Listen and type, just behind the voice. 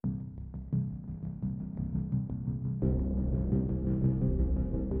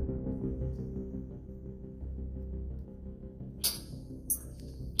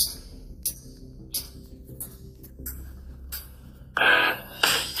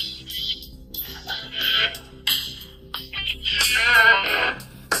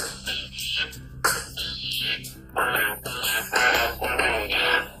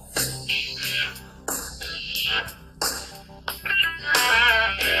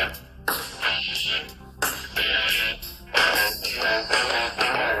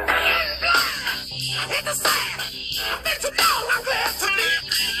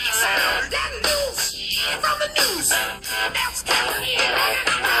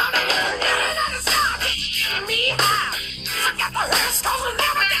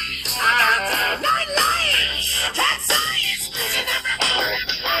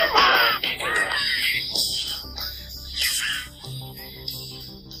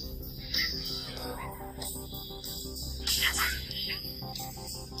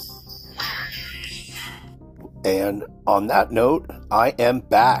And on that note, I am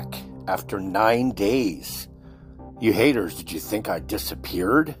back after 9 days. You haters, did you think I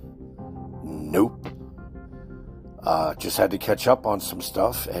disappeared? Nope. Just had to catch up on some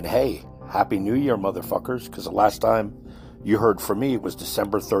stuff. And hey, Happy New Year, motherfuckers, because the last time you heard from me was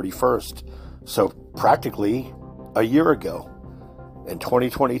December 31st. So practically a year ago. And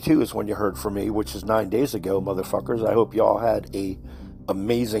 2022 is when you heard from me, which is 9 days ago, motherfuckers. I hope you all had a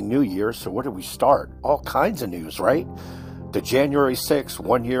amazing New Year. So where did we start? All kinds of news, right? The January 6th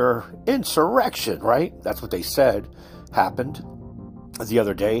 1 year insurrection, right? That's what they said happened the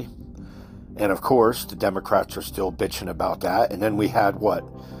other day. And of course, the Democrats are still bitching about that. And then we had what?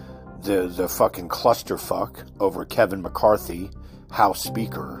 The fucking clusterfuck over Kevin McCarthy, House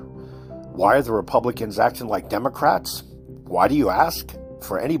Speaker. Why are the Republicans acting like Democrats? Why do you ask?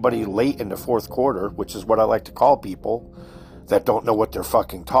 For anybody late in the fourth quarter, which is what I like to call people that don't know what they're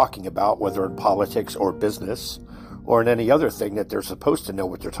fucking talking about, whether in politics or business or in any other thing that they're supposed to know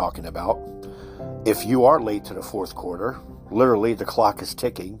what they're talking about. If you are late to the fourth quarter, literally the clock is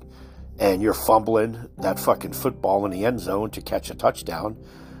ticking and you're fumbling that fucking football in the end zone to catch a touchdown,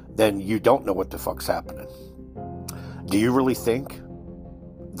 then you don't know what the fuck's happening. Do you really think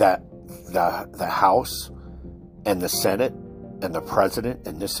that the House and the Senate and the President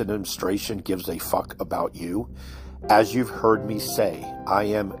and this administration gives a fuck about you? As you've heard me say, I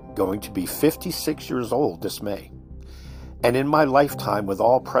am going to be 56 years old this May. And in my lifetime with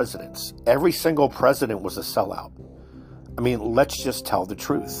all presidents, every single president was a sellout. I mean, let's just tell the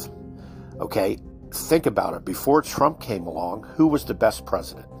truth. Okay? Think about it. Before Trump came along, who was the best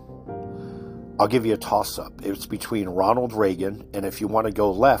president? I'll give you a toss-up. It's between Ronald Reagan, and if you want to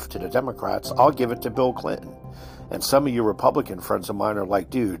go left to the Democrats, I'll give it to Bill Clinton. And some of you Republican friends of mine are like,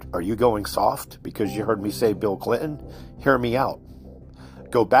 dude, are you going soft because you heard me say Bill Clinton? Hear me out.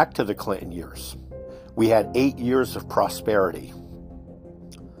 Go back to the Clinton years. We had 8 years of prosperity.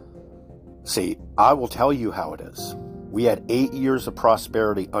 See, I will tell you how it is. We had 8 years of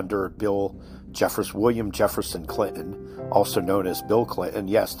prosperity under William Jefferson Clinton, also known as Bill Clinton.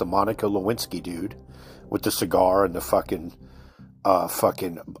 Yes, the Monica Lewinsky dude with the cigar and the fucking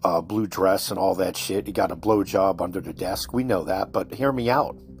blue dress and all that shit. He got a blowjob under the desk. We know that, but hear me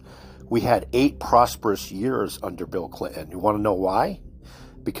out. We had 8 prosperous years under Bill Clinton. You want to know why?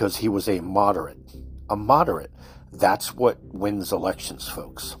 Because he was a moderate. A moderate. That's what wins elections,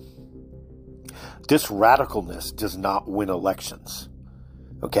 folks. This radicalness does not win elections.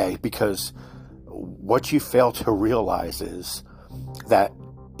 Okay? Because what you fail to realize is that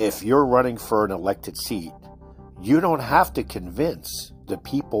if you're running for an elected seat, you don't have to convince the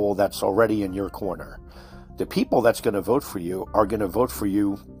people that's already in your corner. The people that's going to vote for you are going to vote for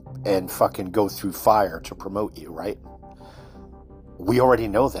you and fucking go through fire to promote you, right? We already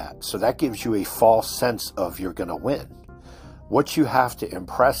know that. So that gives you a false sense of you're going to win. What you have to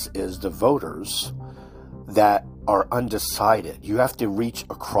impress is the voters that are undecided. You have to reach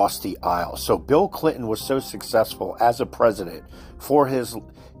across the aisle. So Bill Clinton was so successful as a president for his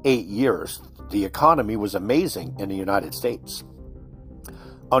 8 years. The economy was amazing in the United States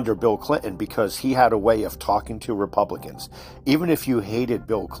under Bill Clinton because he had a way of talking to Republicans. Even if you hated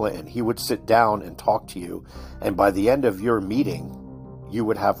Bill Clinton, he would sit down and talk to you. And by the end of your meeting, you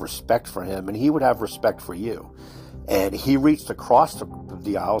would have respect for him and he would have respect for you. And he reached across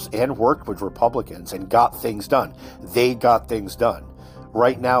the aisles and worked with Republicans and got things done. They got things done.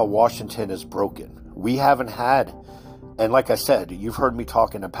 Right now, Washington is broken. We haven't had, and like I said, you've heard me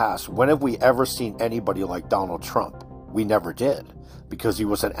talk in the past, when have we ever seen anybody like Donald Trump? We never did, because he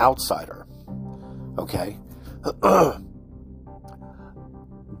was an outsider. Okay?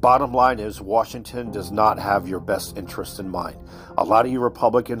 Bottom line is, Washington does not have your best interest in mind. A lot of you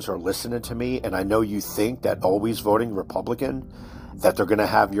Republicans are listening to me, and I know you think that always voting Republican, that they're going to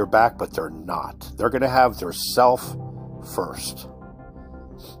have your back, but they're not. They're going to have their self first.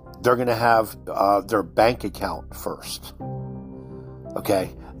 They're going to have their bank account first.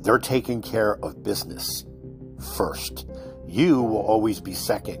 Okay? They're taking care of business first. You will always be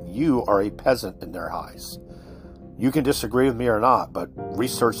second. You are a peasant in their eyes. You can disagree with me or not, but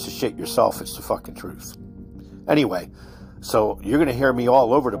research the shit yourself. It's the fucking truth. Anyway, so you're going to hear me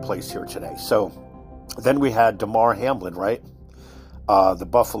all over the place here today. So then we had Damar Hamlin, right? The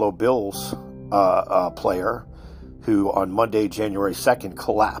Buffalo Bills player who on Monday, January 2nd,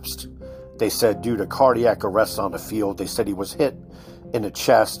 collapsed. They said due to cardiac arrest on the field, they said he was hit in the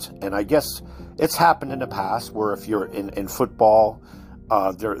chest. And I guess it's happened in the past where if you're in football,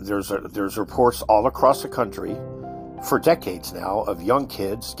 there's reports all across the country for decades now of young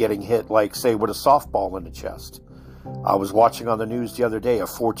kids getting hit, like, say, with a softball in the chest. I was watching on the news the other day a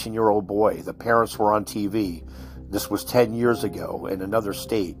 14-year-old boy. The parents were on TV. This was 10 years ago in another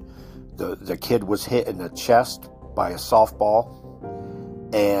state. The kid was hit in the chest by a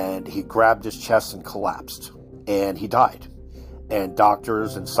softball, and he grabbed his chest and collapsed, and he died. And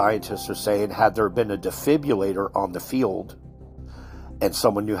doctors and scientists are saying, had there been a defibrillator on the field and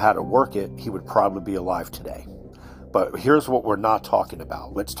someone knew how to work it, he would probably be alive today. But here's what we're not talking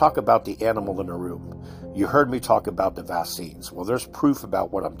about. Let's talk about the animal in the room. You heard me talk about the vaccines. Well, there's proof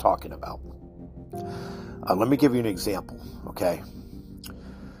about what I'm talking about. Let me give you an example, okay?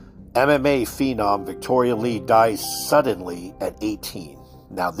 MMA phenom Victoria Lee dies suddenly at 18.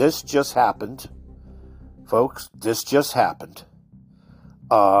 Now, this just happened, folks. This just happened.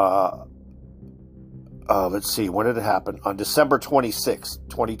 Let's see, when did it happen? On December 26,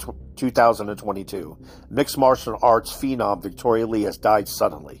 2022. Mixed martial arts phenom Victoria Lee has died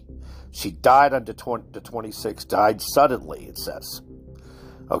suddenly. She died on the 26th, died suddenly, it says.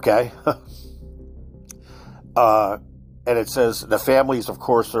 Okay? And it says the families, of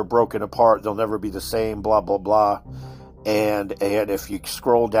course, are broken apart. They'll never be the same, blah, blah, blah. And if you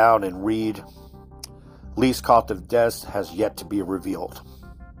scroll down and read, Lee's cause of death has yet to be revealed.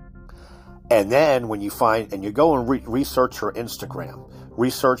 And then when you find, and you go and research her Instagram,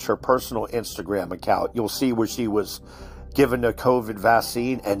 research her personal Instagram account, you'll see where she was given the COVID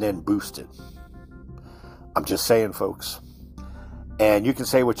vaccine and then boosted. I'm just saying, folks. And you can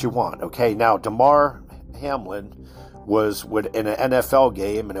say what you want, okay? Now, Damar Hamlin was in an NFL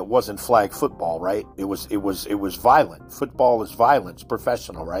game, and it wasn't flag football, right? It was violent. Football is violence,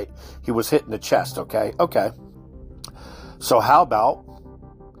 professional, right? He was hit in the chest, okay? Okay. So how about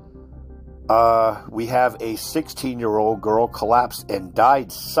we have a 16-year-old girl collapsed and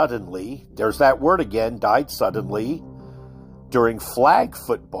died suddenly. There's that word again, died suddenly, during flag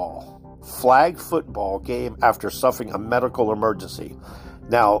football game after suffering a medical emergency.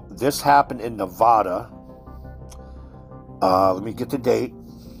 Now, this happened in Nevada. Let me get the date.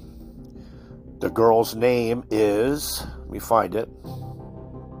 The girl's name is, let me find it,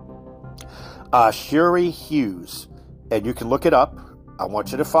 Shuri Hughes. And you can look it up. I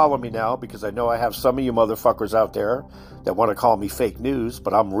want you to follow me now, because I know I have some of you motherfuckers out there that want to call me fake news,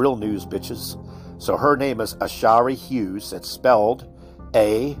 but I'm real news, bitches. So her name is Ashari Hughes. It's spelled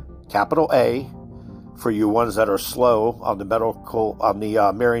capital A, for you ones that are slow on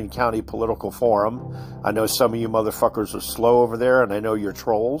the Marion County Political Forum. I know some of you motherfuckers are slow over there, and I know you're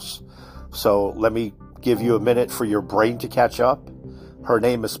trolls. So let me give you a minute for your brain to catch up. Her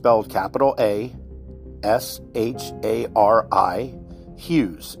name is spelled capital A, Shari,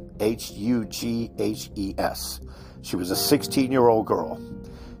 Hughes, Hughes. She was a 16-year-old girl.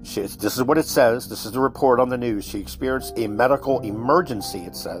 This is what it says. This is the report on the news. She experienced a medical emergency,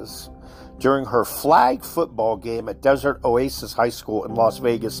 it says, during her flag football game at Desert Oasis High School in Las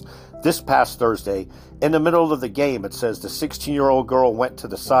Vegas this past Thursday. In the middle of the game, it says the 16-year-old girl went to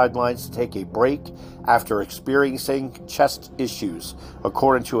the sidelines to take a break after experiencing chest issues,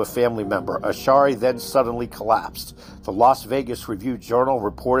 according to a family member. Ashari then suddenly collapsed. The Las Vegas Review-Journal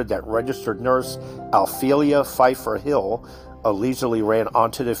reported that registered nurse Alphelia Pfeiffer Hill allegedly ran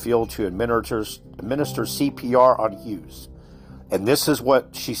onto the field to administer CPR on Hughes. And this is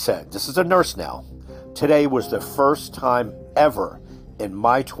what she said. This is a nurse now. Today was the first time ever in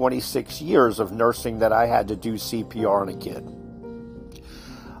my 26 years of nursing that I had to do CPR on a kid.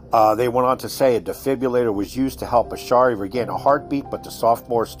 They went on to say a defibrillator was used to help Ashari regain a heartbeat, but the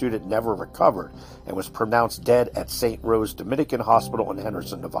sophomore student never recovered and was pronounced dead at St. Rose Dominican Hospital in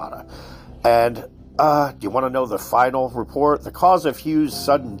Henderson, Nevada. And do you want to know the final report? The cause of Hughes'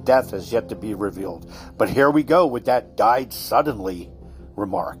 sudden death has yet to be revealed. But here we go with that died suddenly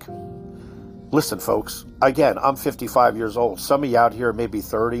remark. Listen, folks, again, I'm 55 years old. Some of you out here may be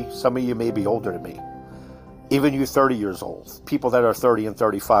 30. Some of you may be older than me. Even you 30 years old. People that are 30 and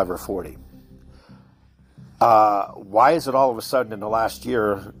 35 or 40. Why is it all of a sudden in the last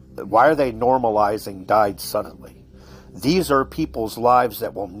year, why are they normalizing died suddenly? These are people's lives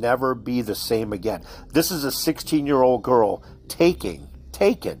that will never be the same again. This is a 16-year-old girl taken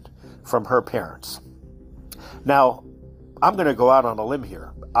from her parents. Now, I'm going to go out on a limb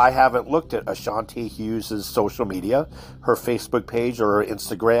here. I haven't looked at Ashanti Hughes' social media, her Facebook page or her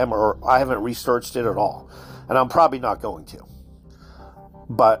Instagram, or I haven't researched it at all. And I'm probably not going to.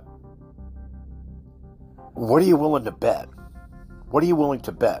 But what are you willing to bet? What are you willing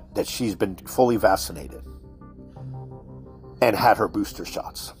to bet that she's been fully vaccinated and had her booster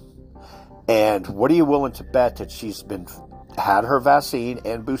shots? And what are you willing to bet that she's had her vaccine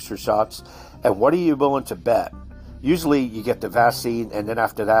and booster shots? And what are you willing to bet Usually you get the vaccine, and then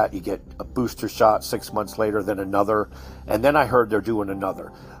after that you get a booster shot 6 months later, then another, and then I heard they're doing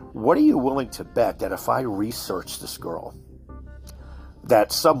another. What are you willing to bet that if I research this girl,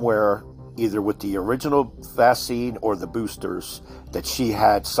 that somewhere, either with the original vaccine or the boosters, that she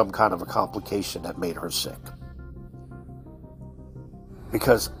had some kind of a complication that made her sick?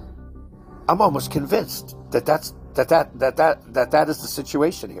 Because I'm almost convinced that that is the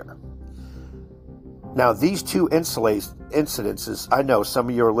situation here. Now, these two incidences, I know some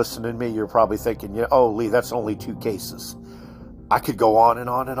of you are listening to me, you're probably thinking, oh, Lee, that's only 2 cases. I could go on and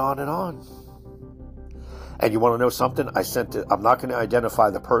on and on and on. And you want to know something? I'm not going to identify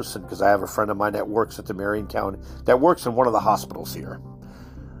the person because I have a friend of mine that works at the Marion County, that works in one of the hospitals here.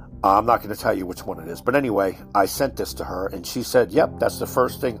 I'm not going to tell you which one it is. But anyway, I sent this to her, and she said, yep, that's the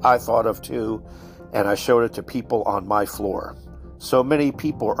first thing I thought of too. And I showed it to people on my floor. So many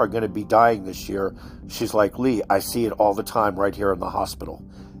people are going to be dying this year. She's like, Lee, I see it all the time right here in the hospital.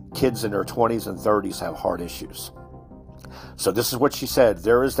 Kids in their 20s and 30s have heart issues. So this is what she said.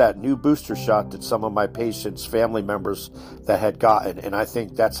 There is that new booster shot that some of my patients, family members that had gotten, and I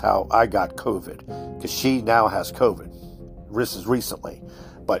think that's how I got COVID, because she now has COVID. This is recently.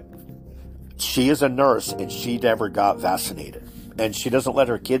 But she is a nurse, and she never got vaccinated. And she doesn't let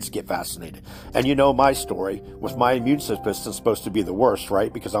her kids get vaccinated. And you know my story. With my immune system, it's supposed to be the worst,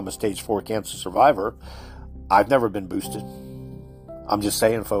 right? Because I'm a stage 4 cancer survivor. I've never been boosted. I'm just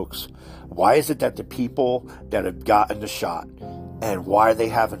saying, folks. Why is it that the people that have gotten the shot, and why are they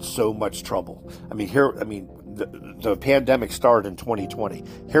having so much trouble? The pandemic started in 2020.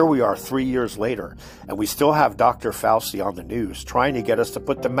 Here we are 3 years later, and we still have Dr. Fauci on the news trying to get us to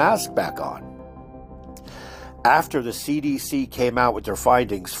put the mask back on. After the CDC came out with their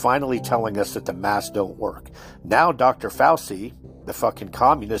findings, finally telling us that the masks don't work. Now Dr. Fauci, the fucking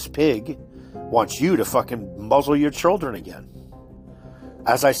communist pig, wants you to fucking muzzle your children again.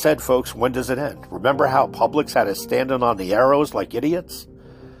 As I said, folks, when does it end? Remember how Publix had us standing on the arrows like idiots?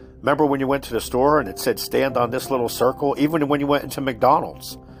 Remember when you went to the store and it said stand on this little circle? Even when you went into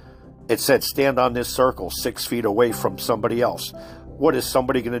McDonald's, it said stand on this circle 6 feet away from somebody else. What is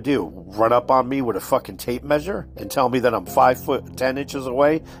somebody going to do? Run up on me with a fucking tape measure and tell me that I'm 5 foot 10 inches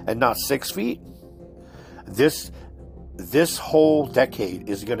away and not 6 feet? This whole decade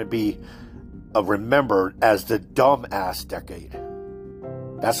is going to be remembered as the dumbass decade.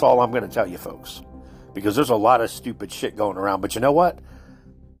 That's all I'm going to tell you, folks, because there's a lot of stupid shit going around. But you know what?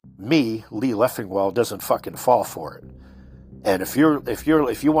 Me, Lee Leffingwell, doesn't fucking fall for it. And if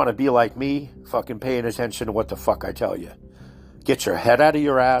you want to be like me, fucking paying attention to what the fuck I tell you. Get your head out of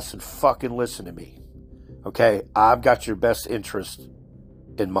your ass and fucking listen to me. Okay? I've got your best interest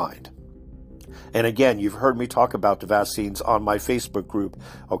in mind. And again, you've heard me talk about the vaccines on my Facebook group,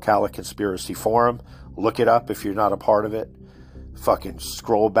 Ocala Conspiracy Forum. Look it up if you're not a part of it. Fucking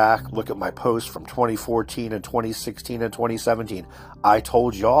scroll back, look at my posts from 2014 and 2016 and 2017. I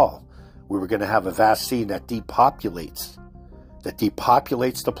told y'all we were going to have a vaccine that depopulates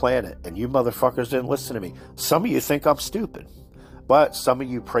the planet, and you motherfuckers didn't listen to me. Some of you think I'm stupid, but some of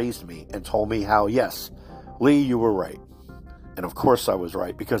you praised me and told me how, yes, Lee, you were right. And of course I was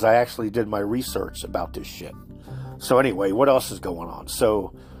right, because I actually did my research about this shit. So anyway, what else is going on?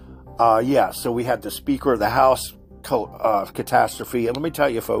 So, so we had the Speaker of the House catastrophe. And let me tell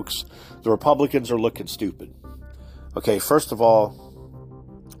you, folks, the Republicans are looking stupid. Okay, first of all,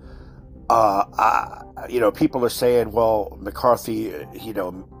 people are saying, well, McCarthy,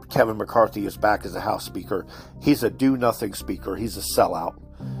 Kevin McCarthy is back as a House Speaker. He's a do-nothing speaker. He's a sellout.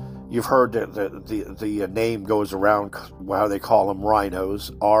 You've heard the name goes around, how they call them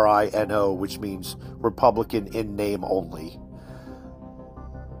rhinos, R-I-N-O, which means Republican in name only.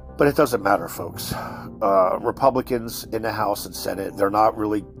 But it doesn't matter, folks. Republicans in the House and Senate, they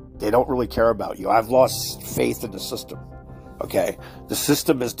don't really care about you. I've lost faith in the system. Okay? The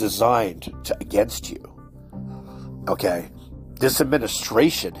system is designed against you. Okay? This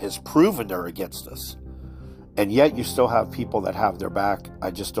administration has proven they're against us. And yet you still have people that have their back.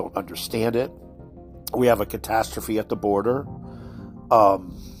 I just don't understand it. We have a catastrophe at the border.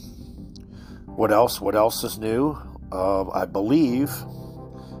 What else? What else is new? I believe,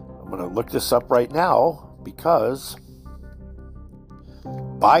 I'm going to look this up right now, because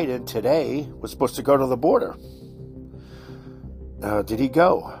Biden today was supposed to go to the border. Did he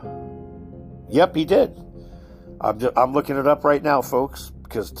go? Yep, he did. I'm looking it up right now, folks,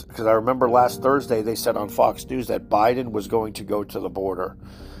 because I remember last Thursday they said on Fox News that Biden was going to go to the border.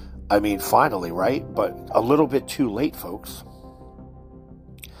 I mean, finally, right? But a little bit too late, folks.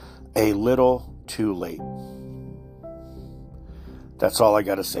 A little too late. That's all I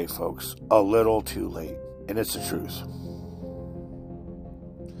got to say, folks. A little too late. and it's the truth.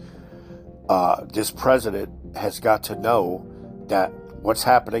 This president has got to know that what's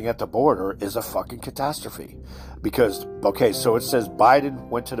happening at the border is a fucking catastrophe. Because, okay, so it says Biden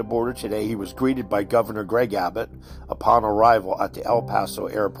went to the border today. He was greeted by Governor Greg Abbott upon arrival at the El Paso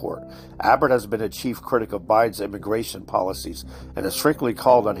airport. Abbott has been a chief critic of Biden's immigration policies and has frequently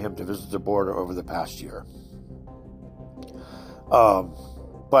called on him to visit the border over the past year.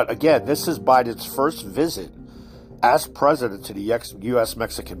 But again, this is Biden's first visit as president to the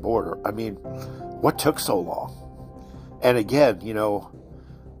U.S.-Mexican border. I mean, what took so long? And again, you know,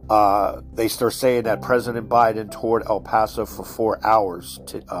 they start saying that President Biden toured El Paso for 4 hours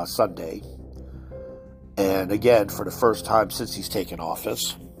Sunday. And again, for the first time since he's taken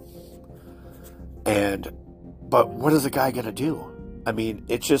office. But what is the guy going to do? I mean,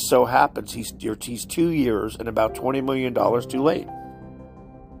 it just so happens he's 2 years and about $20 million too late.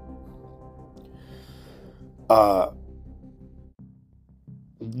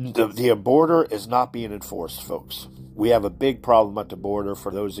 The border is not being enforced, folks. We have a big problem at the border.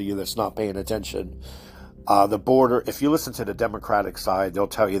 For those of you that's not paying attention, the border, if you listen to the Democratic side, they'll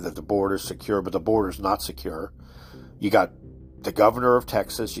tell you that the border is secure, but the border is not secure. You got the governor of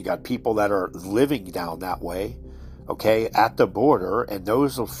Texas, you got people that are living down that way, okay, at the border, and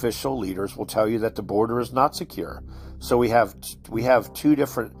those official leaders will tell you that the border is not secure. So we have two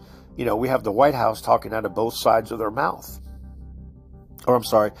different, you know, we have the White House talking out of both sides of their mouth. Or I'm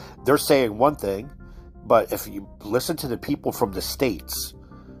sorry, they're saying one thing, but if you listen to the people from the states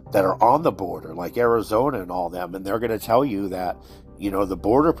that are on the border, like Arizona and all them, and they're going to tell you that, you know, the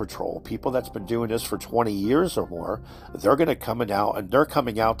Border Patrol, people that's been doing this for 20 years or more, they're going to they're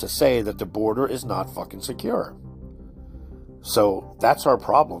coming out to say that the border is not fucking secure. So that's our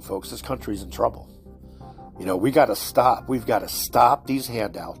problem, folks. This country's in trouble. You know, we got to stop. We've got to stop these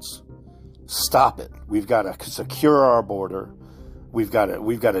handouts. Stop it. We've got to secure our border. We've got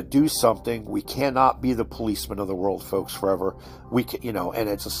to do something. We cannot be the policemen of the world, folks, forever. You know, and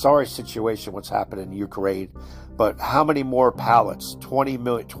it's a sorry situation what's happening in Ukraine. But how many more pallets?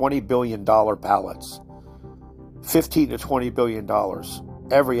 $20 billion pallets. $15 to $20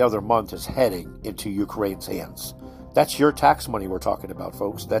 billion every other month is heading into Ukraine's hands. That's your tax money we're talking about,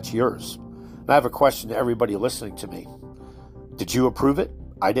 folks. That's yours. And I have a question to everybody listening to me. Did you approve it?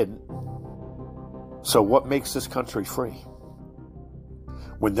 I didn't. So what makes this country free?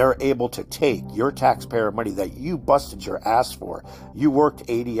 When they're able to take your taxpayer money that you busted your ass for, you worked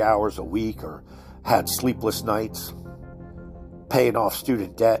 80 hours a week or had sleepless nights, paying off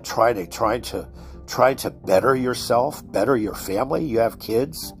student debt, trying to better yourself, better your family. You have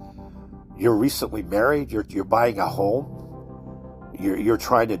kids. You're recently married. You're buying a home. You're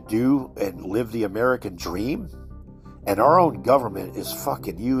trying to do and live the American dream. And our own government is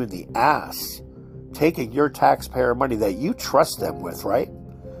fucking you in the ass, taking your taxpayer money that you trust them with, right?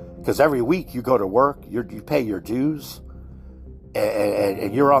 Because every week you go to work, you pay your dues,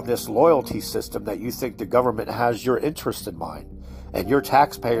 and you're on this loyalty system that you think the government has your interest in mind. And your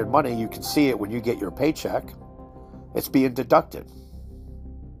taxpayer money, you can see it when you get your paycheck, it's being deducted.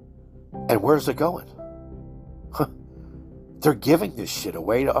 And where's it going? They're giving this shit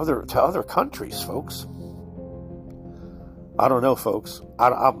away to other countries, folks. I don't know, folks.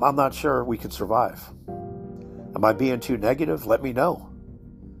 I'm not sure we can survive. Am I being too negative? Let me know.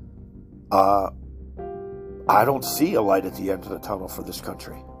 I don't see a light at the end of the tunnel for this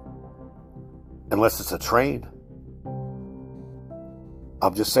country. Unless it's a train.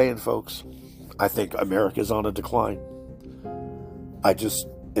 I'm just saying, folks. I think America's on a decline. It's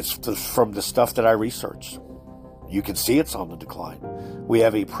from the stuff that I researched. You can see it's on the decline. We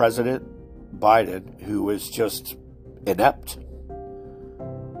have a President Biden who is just inept.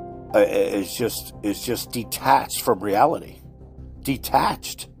 Is just detached from reality.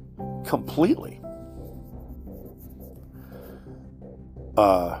 Detached. Completely.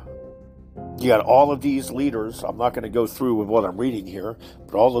 You got all of these leaders. I'm not going to go through with what I'm reading here,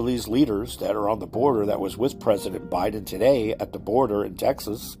 but all of these leaders that are on the border that was with President Biden today at the border in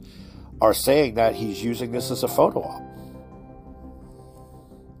Texas are saying that he's using this as a photo op.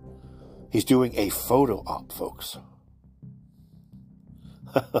 He's doing a photo op, folks.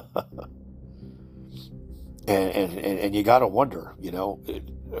 and you got to wonder, you know,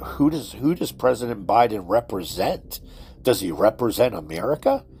 who does President Biden represent? Does he represent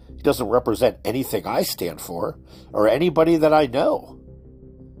America? He doesn't represent anything I stand for or anybody that I know.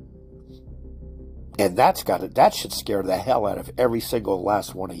 And that should scare the hell out of every single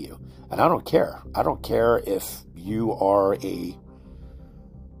last one of you. And I don't care. I don't care if you are a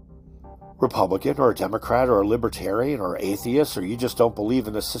Republican or a Democrat or a Libertarian or atheist, or you just don't believe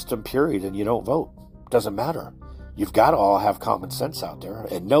in the system, period, and you don't vote. Doesn't matter. You've got to all have common sense out there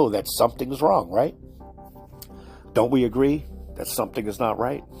and know that something's wrong, right? Don't we agree that something is not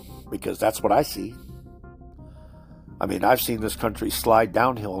right? Because that's what I see. I mean, I've seen this country slide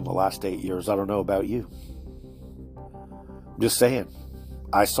downhill in the last 8 years. I don't know about you. I'm just saying.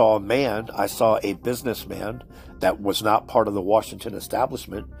 I saw a businessman that was not part of the Washington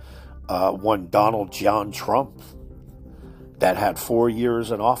establishment, one Donald John Trump, that had 4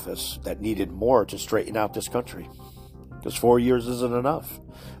 years in office that needed more to straighten out this country. Because 4 years isn't enough.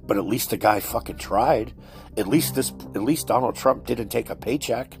 But at least the guy fucking tried. At least Donald Trump didn't take a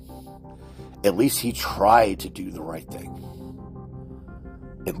paycheck. At least he tried to do the right thing.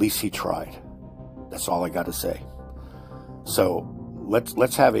 At least he tried. That's all I got to say. So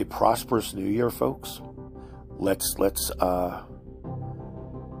let's have a prosperous new year, folks. Let's look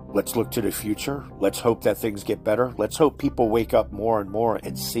to the future. Let's hope that things get better. Let's hope people wake up more and more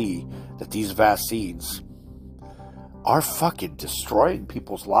and see that these vaccines are fucking destroying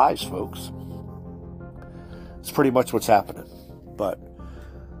people's lives, folks. It's pretty much what's happening. But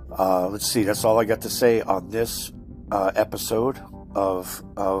let's see. That's all I got to say on this episode of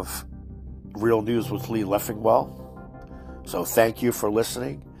Real News with Lee Leffingwell. So thank you for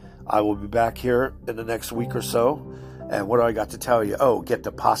listening. I will be back here in the next week or so. And what do I got to tell you? Oh, get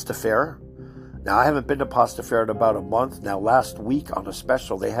to Pasta Fair. Now, I haven't been to Pasta Fair in about a month. Now, last week on a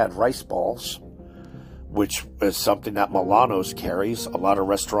special, they had rice balls, which is something that Milano's carries. A lot of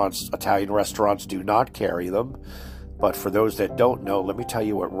restaurants, Italian restaurants, do not carry them. But for those that don't know, let me tell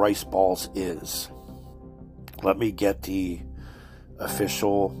you what rice balls is. Let me get the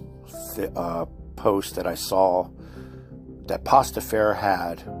official post that I saw that Pasta Fair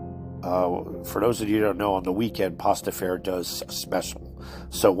had. For those of you who don't know, on the weekend, Pasta Fair does a special.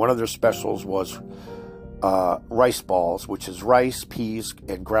 So one of their specials was rice balls, which is rice, peas,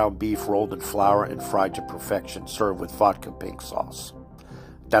 and ground beef rolled in flour and fried to perfection, served with vodka pink sauce.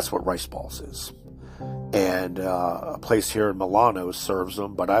 That's what rice balls is. And a place here in Milano serves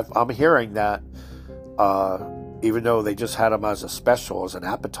them. But I'm hearing that even though they just had them as a special, as an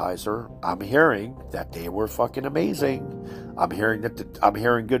appetizer, I'm hearing that they were fucking amazing. I'm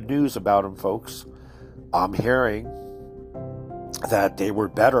hearing good news about them, folks. I'm hearing that they were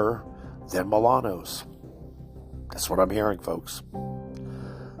better than Milano's. That's what I'm hearing, folks.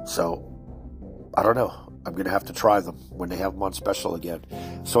 So, I don't know. I'm going to have to try them when they have them on special again.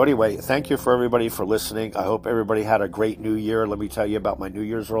 So anyway, thank you for everybody for listening. I hope everybody had a great New Year. Let me tell you about my New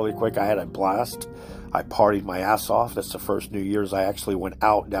Year's really quick. I had a blast. I partied my ass off. That's the first New Year's I actually went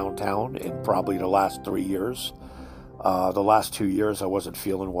out downtown in probably the last 3 years. The last 2 years I wasn't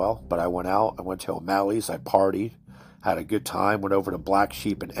feeling well, but I went out. I went to O'Malley's. I partied, had a good time, went over to Black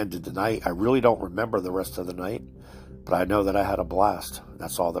Sheep and ended the night. I really don't remember the rest of the night, but I know that I had a blast.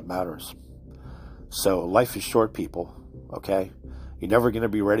 That's all that matters. So life is short, people, okay? You're never going to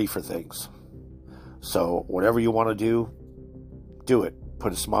be ready for things. So whatever you want to do it.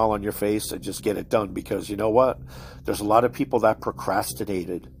 Put a smile on your face and just get it done, because you know what? There's a lot of people that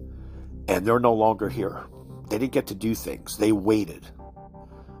procrastinated and they're no longer here. They didn't get to do things. They waited.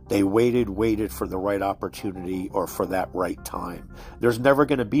 They waited for the right opportunity or for that right time. There's never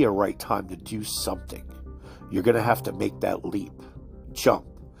going to be a right time to do something. You're going to have to make that leap, jump,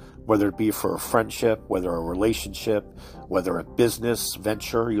 whether it be for a friendship, whether a relationship, whether a business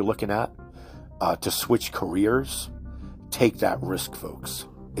venture you're looking at, to switch careers. Take that risk, folks.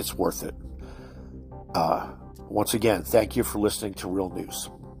 It's worth it. Once again, thank you for listening to Real News.